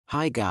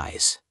Hi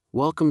guys,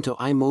 welcome to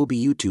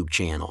iMobi YouTube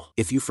channel.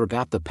 If you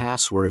forgot the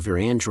password of your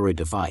Android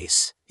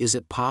device, is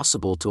it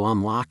possible to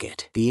unlock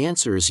it? The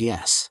answer is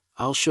yes.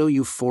 I'll show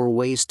you 4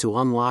 ways to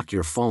unlock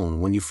your phone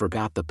when you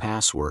forgot the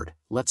password.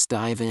 Let's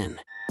dive in.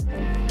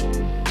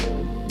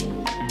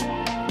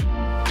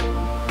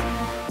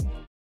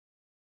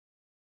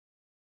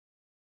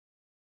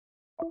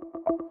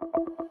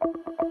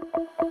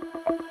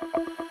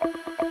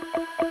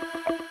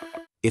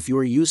 If you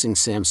are using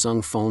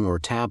Samsung phone or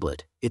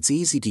tablet, it's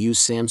easy to use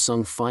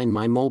Samsung Find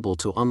My Mobile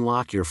to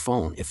unlock your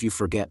phone if you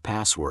forget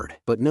password.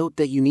 But note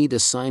that you need to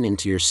sign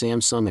into your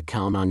Samsung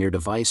account on your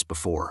device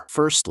before.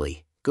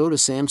 Firstly, go to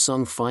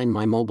Samsung Find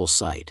My Mobile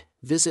site,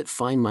 visit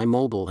Find My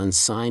Mobile and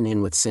sign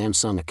in with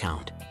Samsung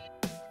account.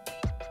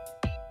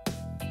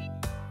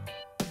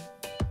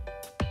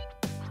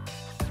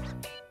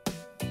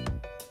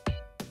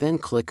 Then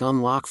click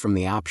Unlock from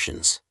the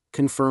options.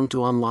 Confirm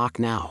to unlock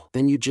now.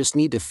 Then you just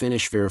need to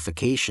finish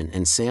verification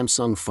and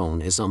Samsung phone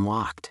is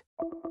unlocked.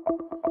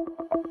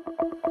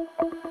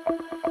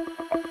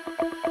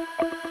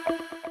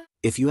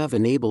 If you have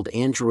enabled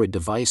Android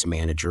Device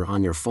Manager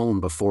on your phone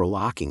before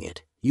locking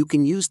it, you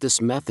can use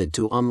this method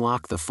to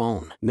unlock the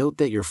phone. Note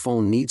that your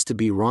phone needs to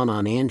be run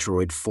on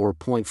Android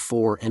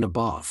 4.4 and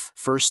above.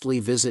 Firstly,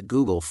 visit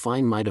Google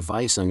Find My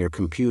Device on your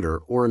computer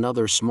or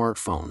another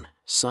smartphone.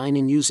 Sign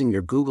in using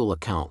your Google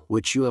account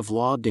which you have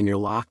logged in your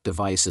locked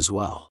device as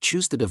well.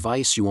 Choose the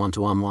device you want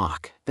to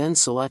unlock, then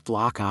select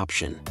Lock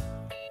option.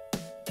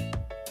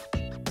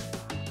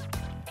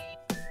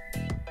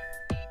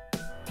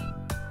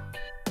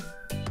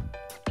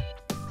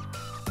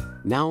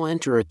 Now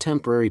enter a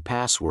temporary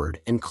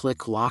password and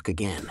click Lock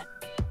again.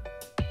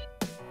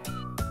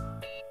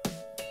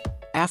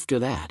 After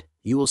that,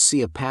 you will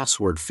see a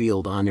password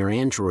field on your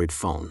Android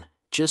phone.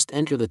 Just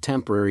enter the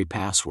temporary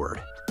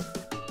password.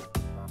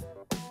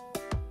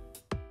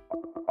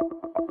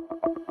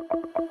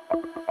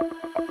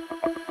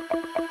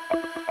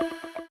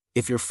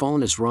 If your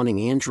phone is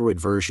running Android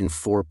version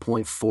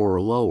 4.4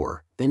 or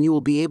lower, then you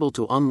will be able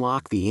to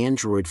unlock the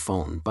Android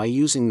phone by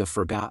using the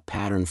Forgot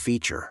Pattern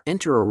feature.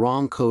 Enter a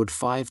wrong code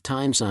 5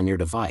 times on your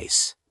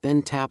device,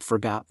 then tap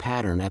Forgot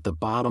Pattern at the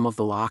bottom of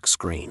the lock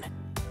screen.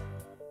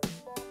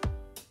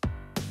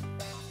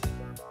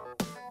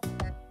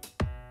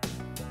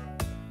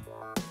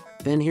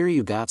 Then here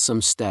you got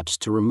some steps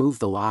to remove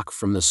the lock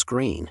from the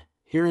screen.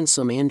 Here in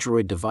some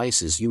Android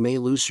devices you may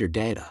lose your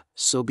data,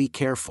 so be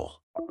careful.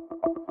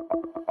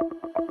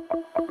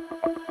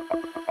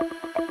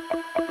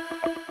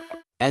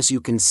 As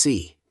you can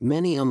see,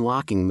 many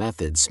unlocking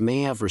methods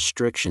may have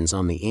restrictions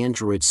on the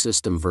Android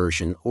system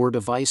version or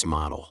device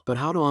model. But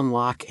how to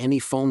unlock any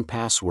phone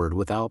password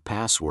without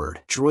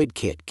password?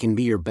 DroidKit can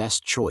be your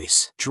best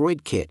choice.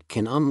 DroidKit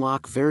can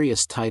unlock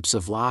various types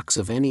of locks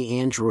of any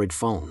Android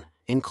phone,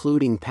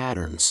 including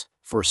patterns,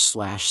 for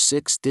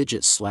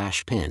 /6-digit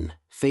 /PIN,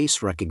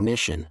 face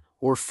recognition,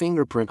 or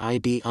fingerprint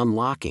ID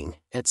unlocking,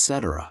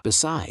 etc.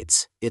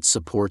 Besides, it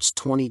supports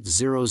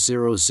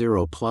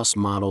 20,000 plus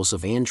models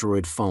of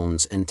Android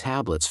phones and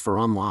tablets for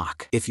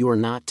unlock. If you are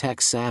not tech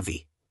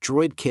savvy,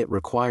 DroidKit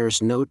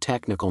requires no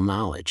technical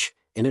knowledge,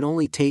 and it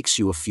only takes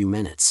you a few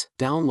minutes.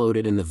 Download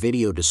it in the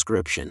video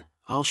description.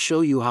 I'll show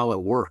you how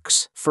it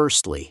works.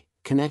 Firstly,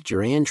 connect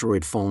your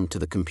Android phone to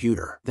the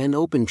computer. Then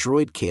open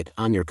DroidKit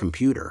on your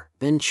computer.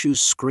 Then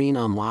choose Screen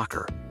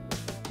Unlocker.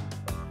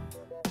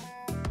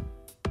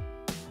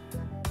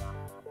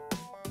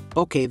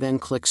 Okay, then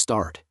click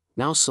Start.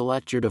 Now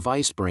select your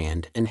device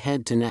brand and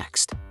head to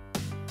Next.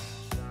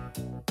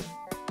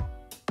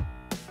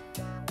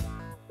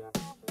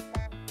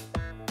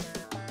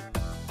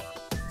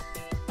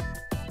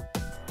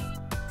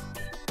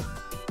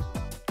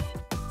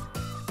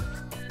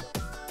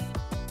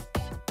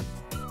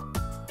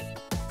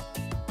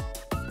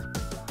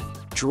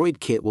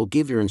 DroidKit will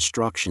give your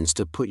instructions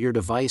to put your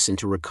device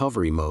into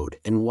recovery mode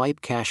and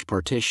wipe cache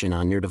partition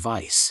on your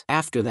device.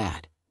 After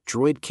that,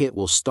 DroidKit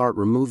will start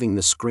removing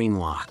the screen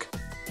lock.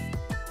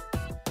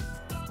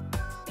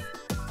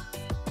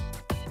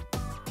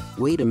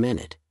 Wait a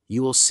minute,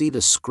 you will see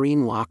the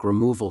screen lock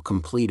removal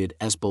completed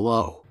as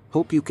below.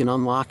 Hope you can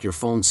unlock your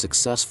phone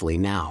successfully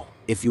now.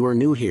 If you are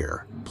new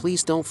here,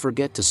 please don't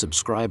forget to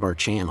subscribe our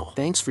channel.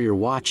 Thanks for your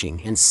watching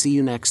and see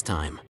you next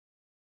time.